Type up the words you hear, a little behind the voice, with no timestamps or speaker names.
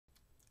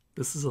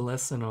This is a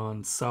lesson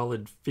on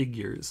solid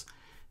figures,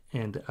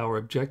 and our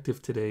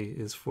objective today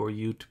is for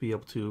you to be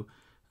able to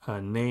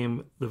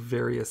name the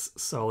various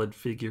solid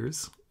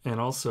figures and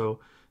also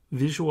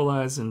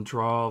visualize and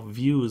draw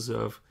views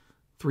of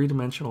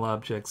three-dimensional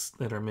objects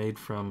that are made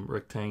from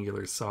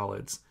rectangular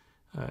solids.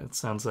 It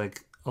sounds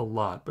like a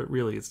lot, but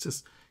really it's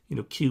just,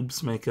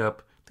 cubes make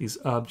up these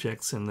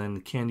objects, and then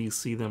can you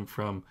see them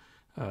from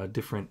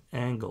different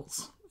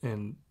angles?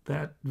 And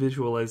that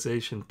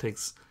visualization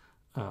takes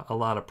a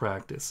lot of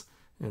practice.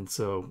 And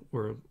so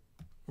we're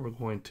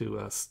going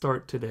to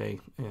start today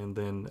and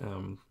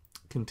then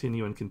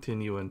continue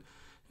and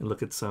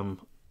look at some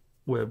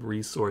web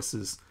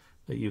resources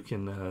that you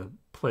can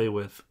play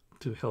with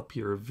to help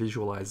your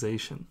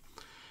visualization.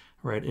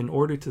 Right? In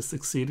order to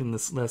succeed in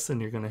this lesson,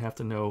 you're going to have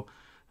to know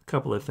a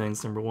couple of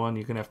things. Number one,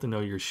 you're going to have to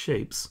know your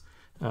shapes.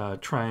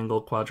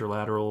 Triangle,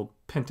 quadrilateral,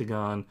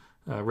 pentagon,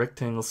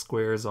 rectangle,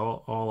 squares,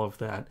 all of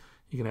that.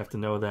 You're going to have to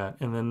know that.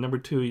 And then number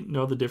two,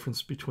 know the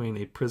difference between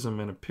a prism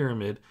and a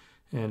pyramid.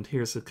 And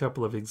here's a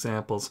couple of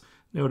examples.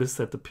 Notice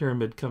that the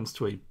pyramid comes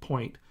to a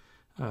point,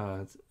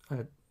 from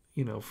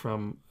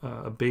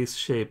a base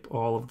shape.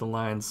 All of the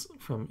lines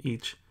from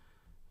each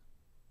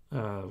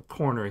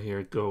corner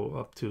here go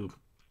up to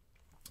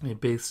a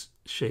base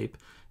shape.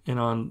 And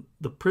on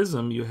the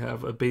prism, you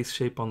have a base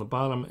shape on the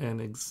bottom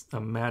and a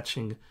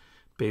matching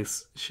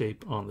base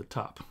shape on the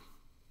top.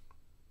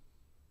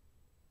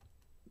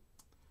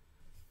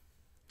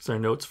 So our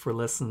notes for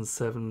lesson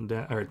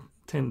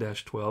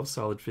 10-12,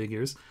 solid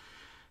figures.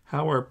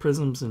 How are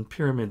prisms and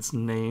pyramids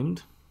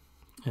named?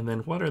 And then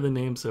what are the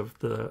names of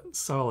the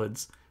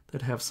solids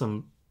that have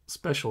some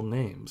special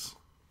names?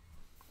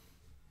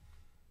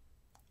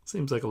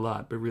 Seems like a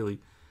lot, but really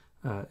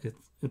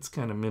it's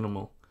kind of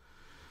minimal.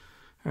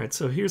 All right,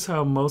 so here's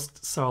how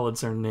most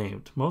solids are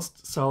named.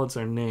 Most solids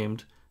are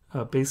named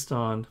based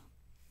on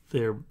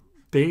their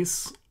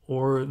base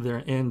or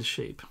their end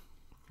shape,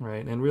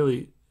 right? And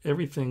really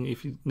everything,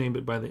 if you name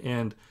it by the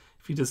end,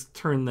 if you just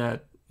turn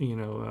that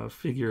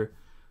figure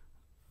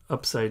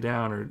upside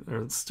down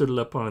or stood it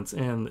up on its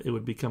end, it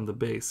would become the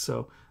base.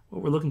 So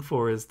what we're looking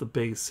for is the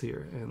base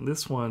here, and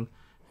this one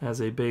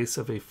has a base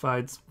of a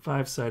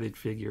five-sided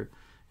figure,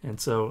 and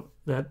so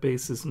that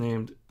base is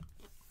named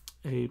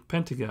a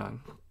pentagon.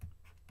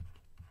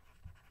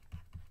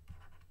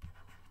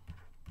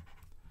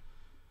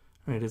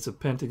 Right, it's a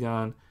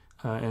pentagon,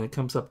 and it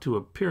comes up to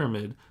a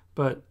pyramid,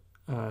 but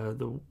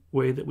the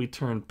way that we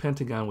turn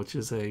pentagon, which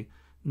is a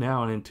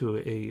noun, into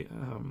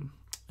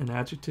an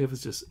adjective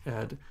is just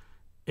add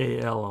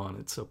al on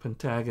it. So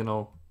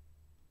pentagonal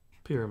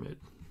pyramid.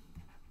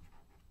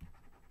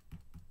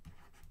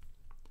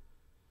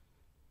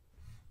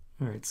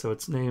 All right, so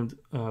it's named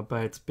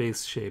by its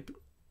base shape.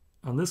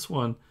 On this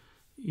one,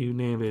 you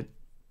name it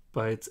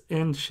by its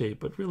end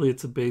shape, but really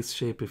it's a base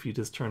shape if you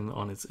just turn it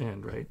on its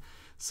end, right?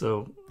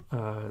 So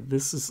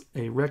this is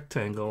a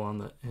rectangle on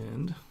the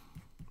end,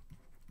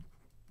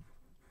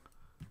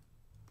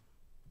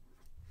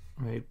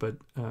 right? But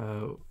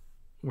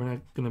we're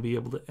not going to be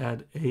able to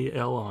add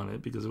al on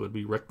it because it would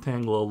be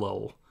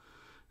rectangular,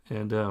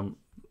 and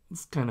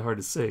it's kind of hard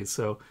to say.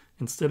 So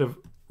instead of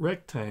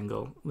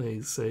rectangle, they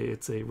say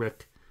it's a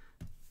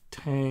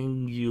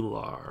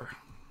rectangular.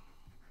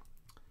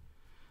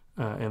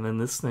 And then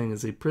this thing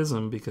is a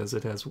prism because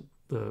it has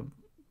the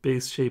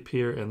base shape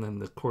here and then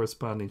the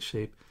corresponding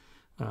shape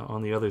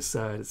on the other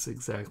side. It's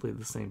exactly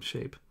the same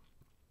shape.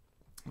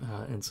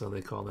 And so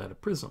they call that a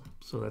prism.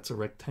 So that's a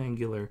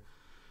rectangular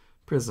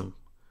prism.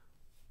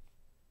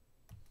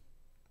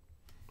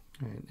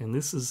 All right, and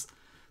these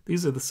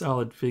are the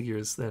solid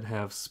figures that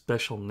have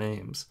special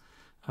names.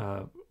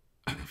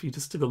 If you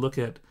just took a look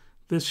at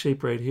this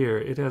shape right here,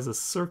 it has a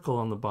circle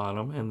on the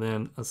bottom and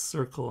then a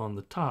circle on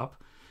the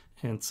top.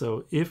 And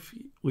so if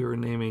we were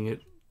naming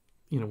it,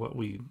 what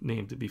we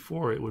named it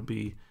before, it would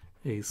be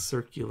a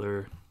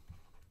circular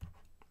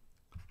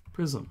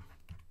prism.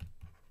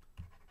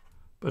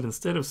 But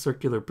instead of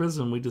circular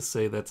prism, we just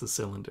say that's a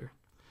cylinder.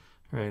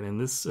 All right, and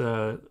this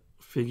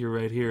figure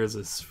right here is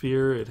a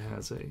sphere. It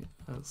has a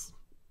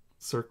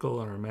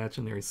circle, or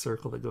imaginary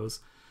circle that goes,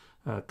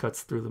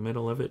 cuts through the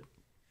middle of it.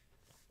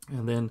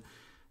 And then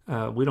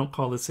we don't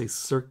call this a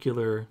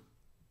circular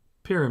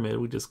pyramid,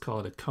 we just call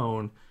it a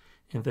cone.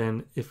 And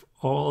then if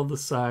all the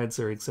sides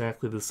are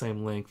exactly the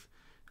same length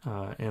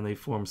and they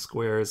form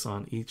squares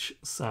on each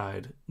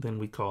side, then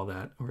we call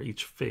that, or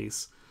each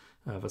face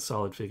of a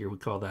solid figure, we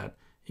call that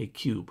a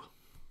cube.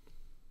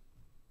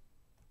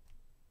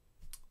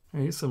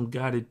 Here's some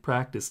guided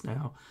practice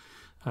now.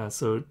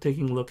 So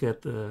taking a look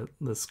at the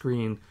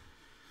screen,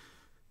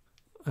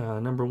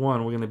 number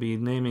one, we're going to be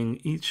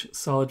naming each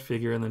solid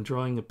figure and then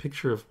drawing a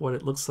picture of what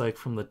it looks like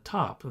from the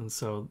top. And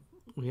so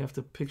we have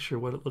to picture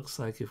what it looks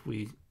like if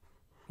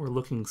we're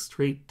looking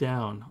straight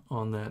down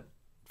on that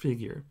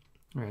figure.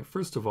 All right,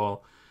 first of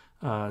all,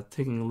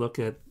 taking a look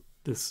at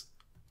this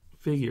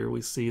figure,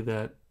 we see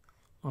that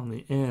on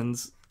the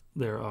ends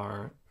there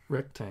are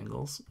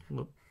rectangles.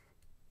 Whoop,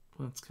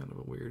 that's kind of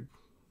a weird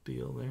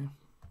deal there.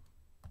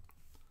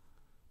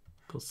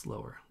 Go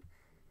slower.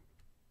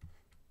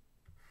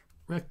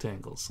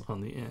 rectangles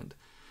on the end.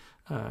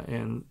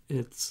 And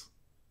it's,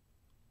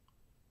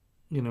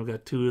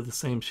 got two of the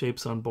same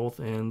shapes on both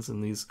ends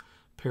and these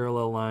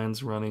parallel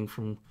lines running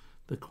from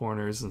the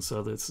corners. And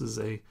so this is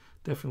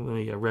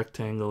definitely a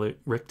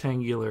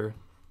rectangular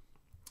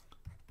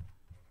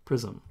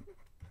prism.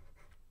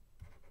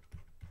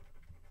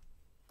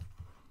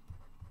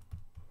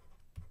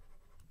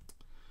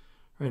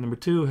 All right, number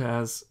 2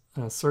 has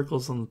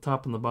circles on the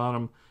top and the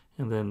bottom,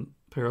 and then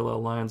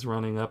parallel lines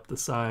running up the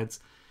sides.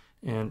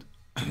 And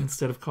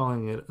instead of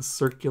calling it a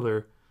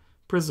circular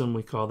prism,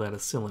 we call that a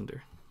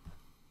cylinder.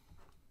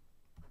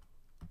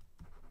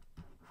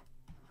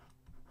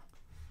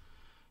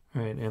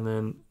 All right, and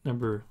then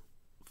number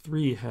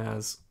 3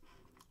 has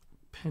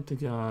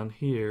pentagon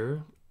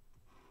here,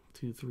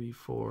 2, 3,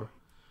 4,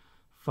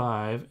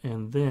 5,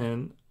 and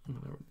then I'm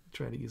going to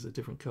try to use a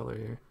different color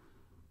here.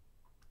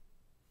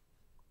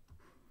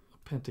 A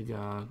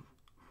pentagon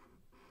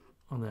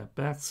on that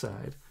back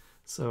side.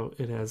 So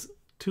it has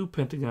 2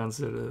 pentagons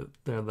that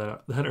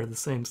are the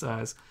same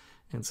size,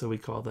 and so we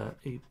call that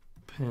a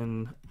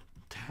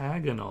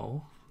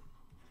pentagonal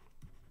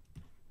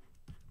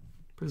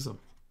prism.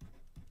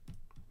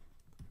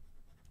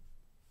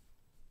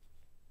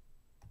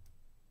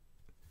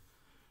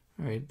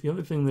 All right, the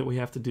other thing that we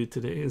have to do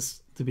today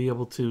is to be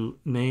able to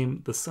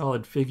name the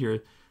solid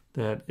figure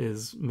that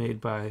is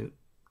made by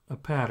a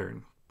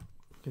pattern.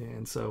 Okay,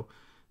 and so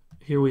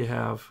here we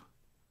have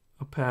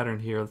a pattern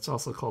here. It's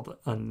also called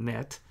a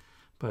net,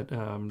 but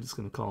I'm just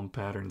going to call them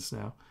patterns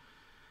now.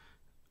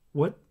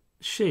 What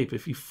shape,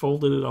 if you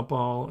folded it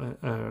all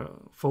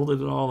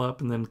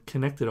up and then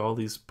connected all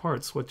these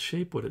parts, what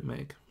shape would it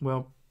make?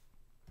 Well,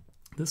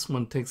 this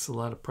one takes a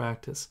lot of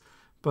practice,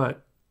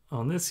 but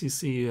on this you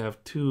see you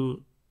have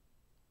 2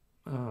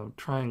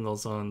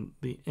 triangles on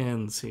the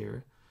ends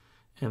here,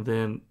 and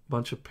then a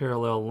bunch of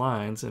parallel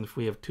lines. And if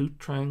we have 2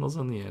 triangles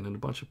on the end and a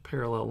bunch of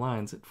parallel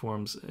lines, it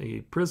forms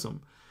a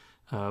prism.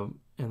 And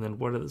then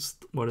what is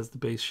the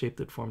base shape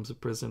that forms a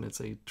prism?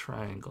 It's a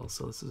triangle.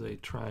 So this is a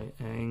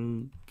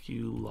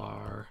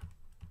triangular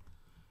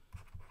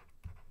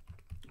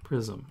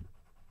prism.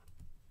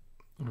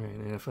 All right,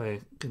 and if I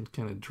can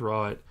kind of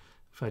draw it,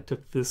 if I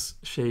took this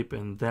shape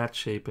and that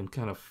shape and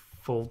kind of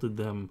folded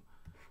them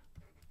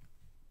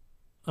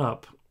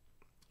up,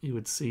 you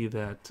would see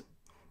that it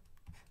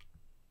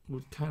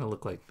would kind of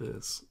look like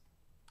this.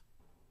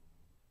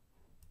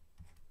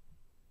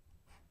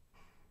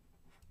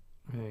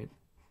 Right.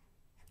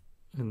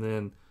 And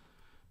then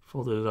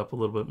folded it up a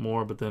little bit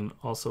more, but then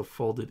also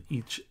folded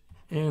each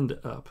end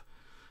up.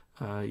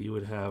 You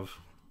would have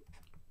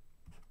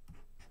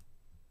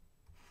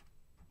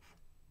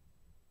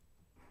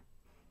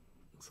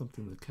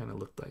something that kind of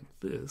looked like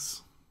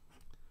this.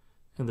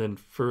 And then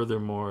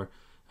furthermore,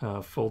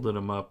 folded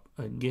them up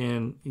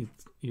again,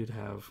 you'd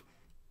have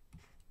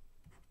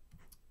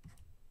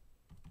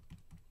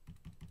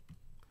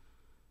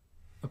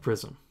a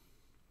prism.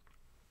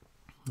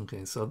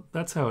 Okay, so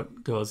that's how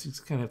it goes. You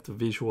just kind of have to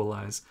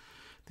visualize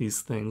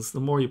these things.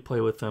 The more you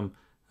play with them,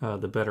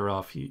 the better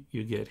off you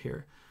get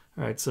here.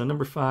 All right, so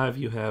number 5,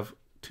 you have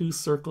 2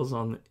 circles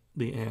on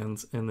the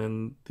ends, and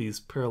then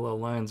these parallel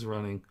lines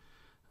running,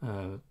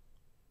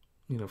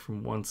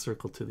 from one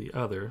circle to the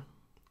other.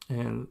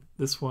 And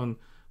this one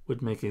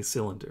would make a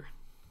cylinder.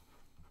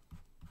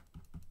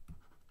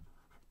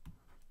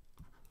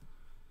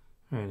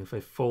 All right, if I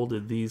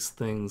folded these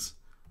things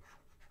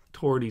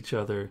toward each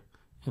other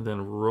and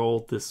then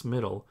rolled this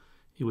middle,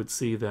 you would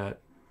see that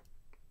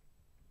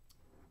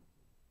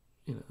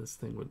this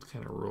thing would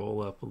kind of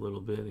roll up a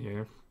little bit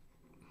here.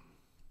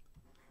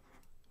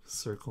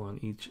 Circle on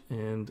each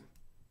end.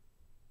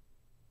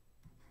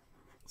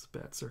 It's a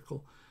bad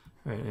circle.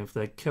 All right, and if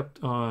I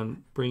kept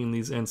on bringing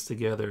these ends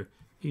together,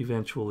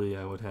 eventually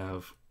I would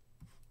have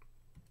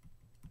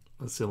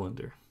a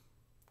cylinder.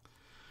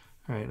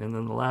 All right, and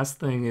then the last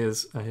thing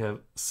is I have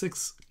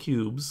 6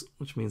 cubes,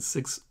 which means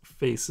 6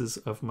 faces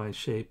of my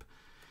shape.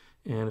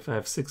 And if I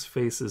have 6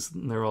 faces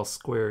and they're all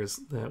squares,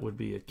 that would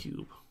be a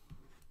cube.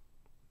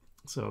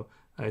 So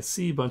I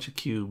see a bunch of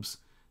cubes,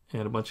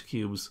 and a bunch of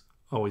cubes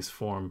always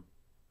form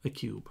a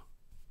cube.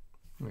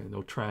 All right,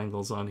 no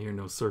triangles on here,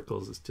 no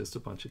circles, it's just a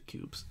bunch of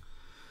cubes.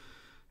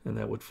 And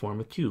that would form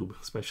a cube,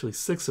 especially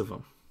 6 of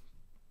them.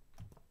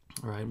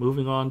 All right,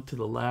 moving on to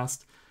the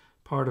last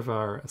part of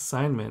our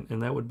assignment,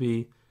 and that would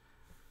be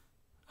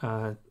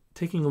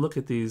taking a look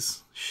at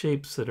these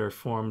shapes that are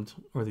formed,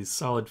 or these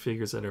solid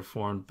figures that are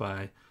formed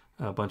by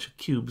a bunch of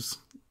cubes,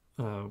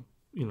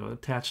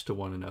 attached to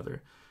one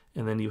another.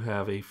 And then you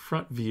have a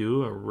front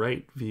view, a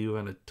right view,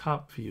 and a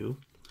top view.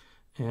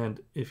 And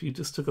if you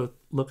just took a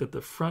look at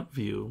the front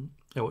view,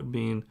 that would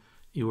mean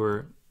you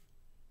were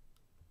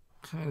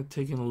kind of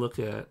taking a look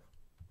at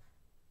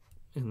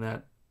in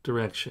that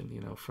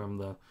direction, from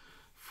the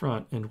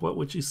front. And what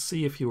would you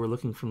see if you were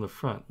looking from the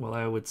front? Well,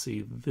 I would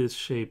see this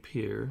shape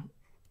here.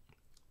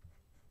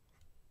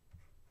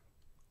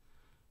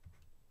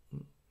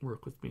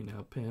 Work with me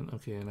now, pen.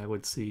 Okay, and I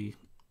would see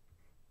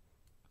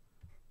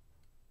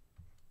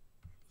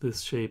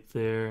this shape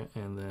there,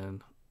 and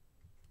then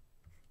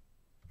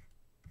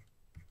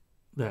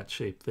that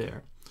shape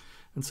there.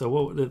 And so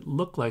what would it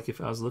look like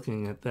if I was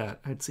looking at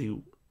that? I'd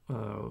see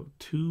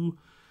 2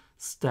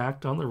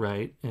 stacked on the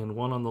right and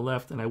 1 on the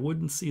left, and I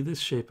wouldn't see this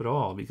shape at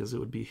all because it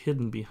would be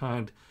hidden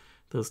behind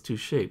those 2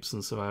 shapes.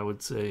 And so I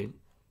would see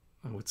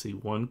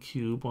 1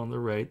 cube on the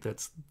right,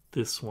 that's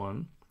this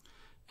one,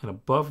 and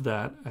above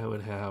that I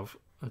would have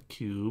a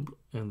cube,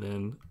 and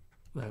then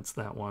that's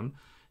that one,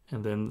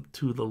 and then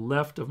to the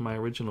left of my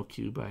original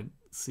cube I'd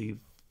see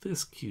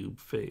this cube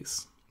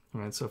face.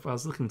 All right, so if I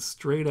was looking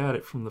straight at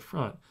it from the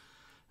front,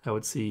 I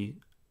would see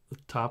the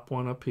top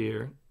one up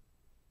here,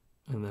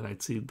 and then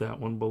I'd see that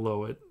one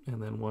below it,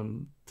 and then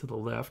one to the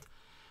left,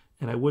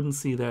 and I wouldn't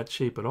see that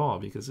shape at all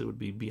because it would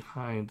be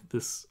behind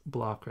this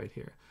block right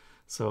here.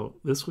 So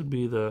this would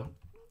be the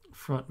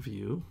front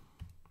view.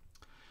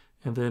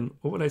 And then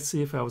what would I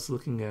see if I was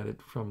looking at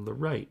it from the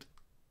right?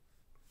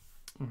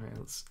 All right,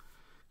 let's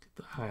get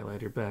the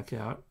highlighter back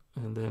out.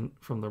 And then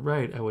from the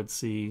right, I would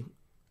see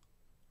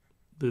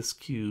this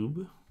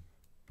cube.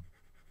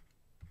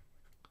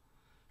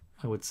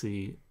 I would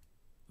see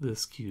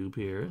this cube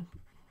here,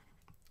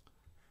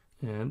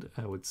 and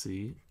I would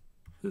see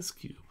this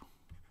cube.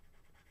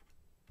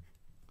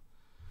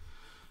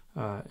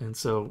 And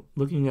so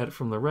looking at it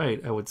from the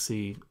right, I would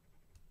see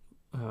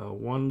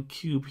 1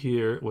 cube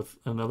here with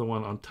another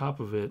one on top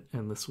of it,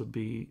 and this would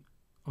be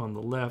on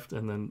the left,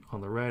 and then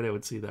on the right I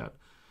would see that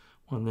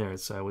one there.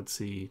 So I would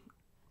see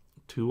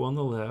 2 on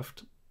the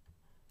left,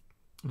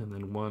 and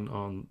then 1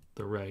 on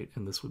the right,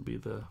 and this would be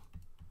the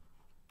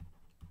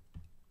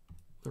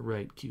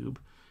right cube.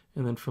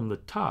 And then from the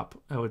top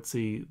I would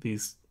see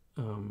these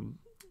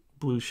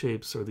blue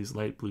shapes, or these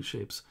light blue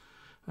shapes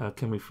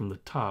coming from the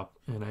top,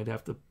 and I'd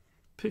have to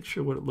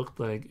picture what it looked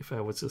like if I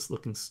was just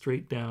looking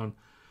straight down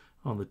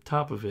on the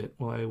top of it.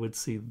 Well, I would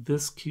see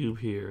this cube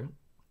here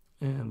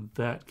and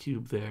that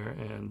cube there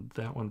and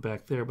that one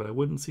back there, but I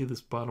wouldn't see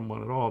this bottom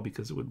one at all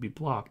because it would be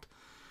blocked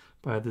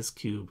by this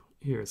cube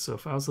here. So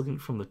if I was looking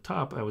from the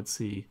top, I would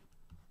see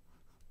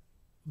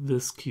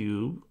this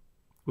cube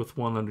with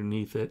 1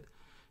 underneath it,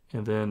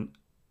 and then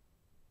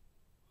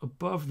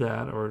above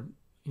that, or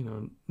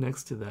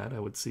next to that, I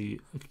would see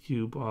a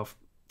cube off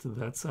to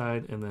that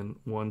side, and then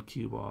 1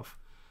 cube off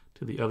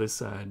to the other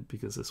side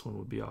because this one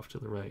would be off to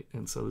the right.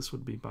 And so this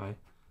would be my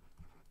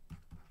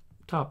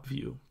top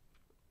view.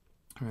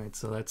 All right,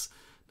 so that's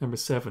number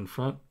 7,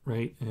 front,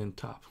 right, and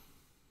top.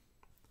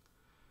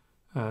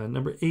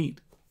 Number 8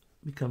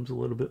 becomes a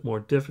little bit more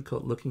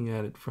difficult looking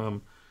at it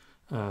from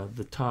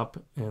the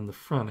top and the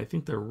front. I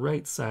think the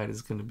right side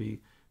is going to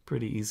be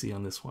pretty easy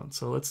on this one.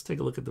 So let's take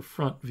a look at the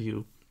front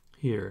view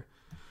here.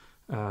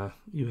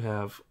 You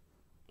have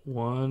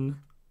 1,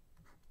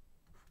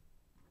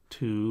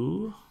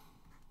 2,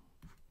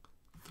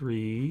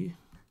 3,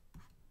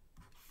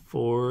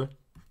 4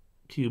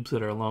 cubes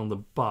that are along the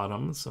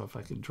bottom. So if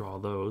I could draw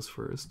those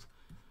first.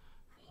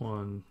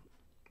 1,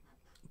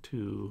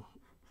 2,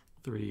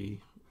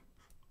 3,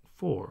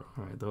 4.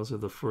 All right, those are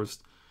the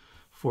first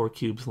 4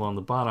 cubes along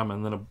the bottom.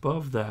 And then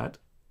above that,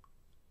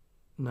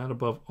 not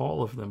above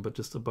all of them, but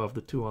just above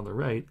the 2 on the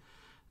right,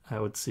 I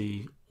would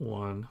see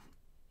 1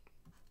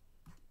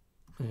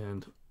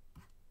 and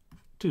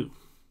 2.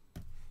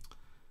 All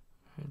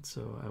right,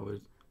 so I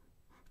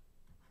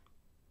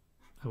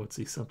would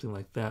see something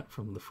like that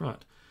from the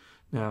front.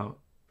 Now,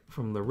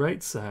 from the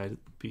right side,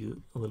 it'd be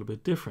a little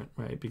bit different,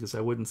 right? Because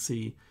I wouldn't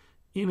see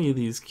any of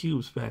these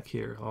cubes back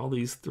here. All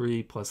these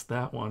 3 plus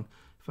that one.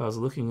 If I was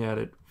looking at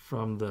it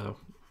from the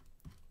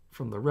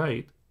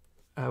right,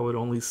 I would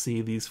only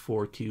see these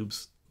 4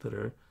 cubes that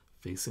are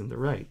facing the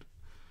right,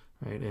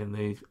 right? And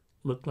they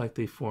look like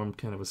they form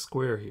kind of a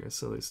square here.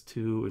 So there's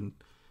 2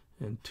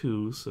 and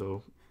 2.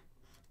 So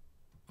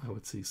I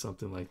would see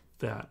something like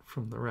that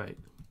from the right.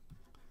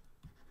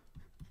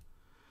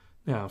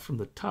 Now, from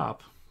the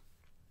top,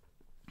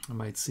 I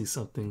might see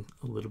something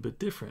a little bit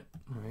different,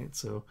 right?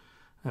 So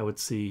I would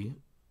see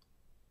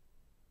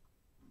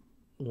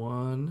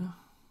 1,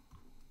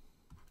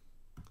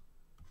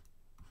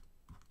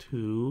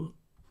 2,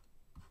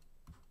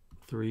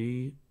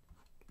 3,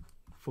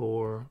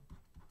 4,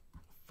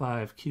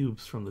 5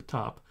 cubes from the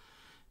top.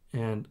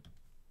 And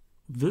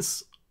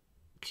this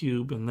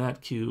cube and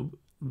that cube,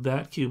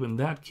 that cube and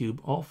that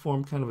cube all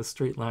form kind of a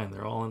straight line.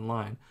 They're all in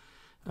line.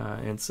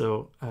 And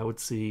so I would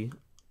see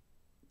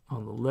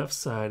on the left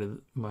side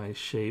of my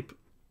shape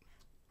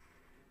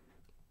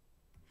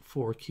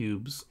 4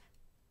 cubes.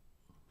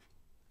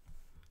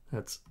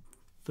 That's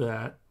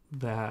that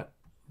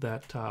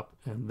top,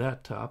 and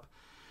that top.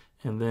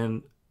 And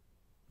then,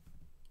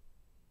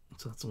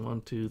 so that's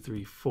 1, 2,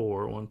 3,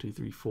 4, 1, 2,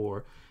 3,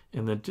 4.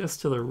 And then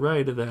just to the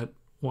right of that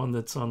one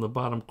that's on the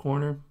bottom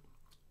corner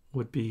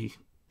would be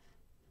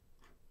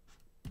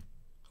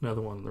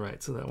another one on the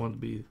right. So that one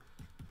would be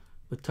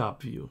the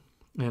top view.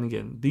 And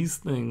again, these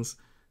things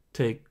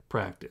take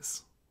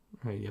practice,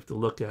 right? You have to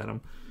look at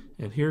them.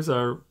 And here's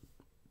our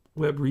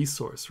web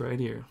resource right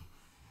here.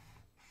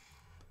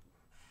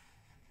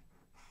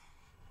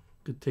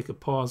 Could take a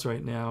pause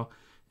right now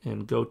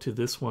and go to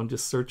this one.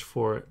 Just search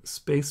for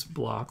space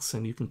blocks,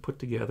 and you can put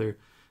together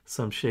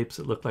some shapes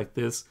that look like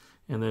this,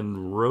 and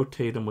then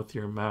rotate them with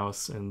your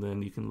mouse, and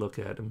then you can look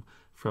at them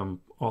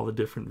from all the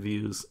different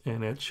views,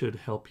 and it should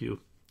help you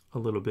a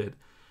little bit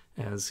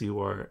as you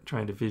are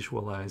trying to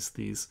visualize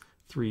these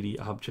 3D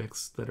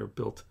objects that are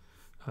built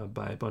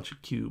by a bunch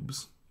of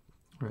cubes.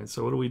 All right,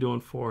 so what are we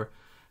doing for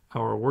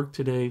our work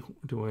today?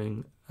 We're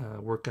doing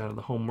work out of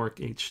the homework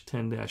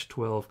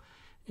H10-12,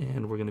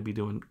 and we're going to be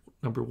doing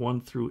number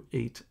 1 through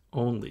 8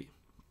 only.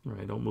 All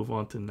right, don't move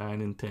on to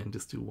 9 and 10,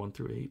 just do 1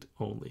 through 8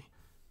 only.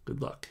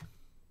 Good luck.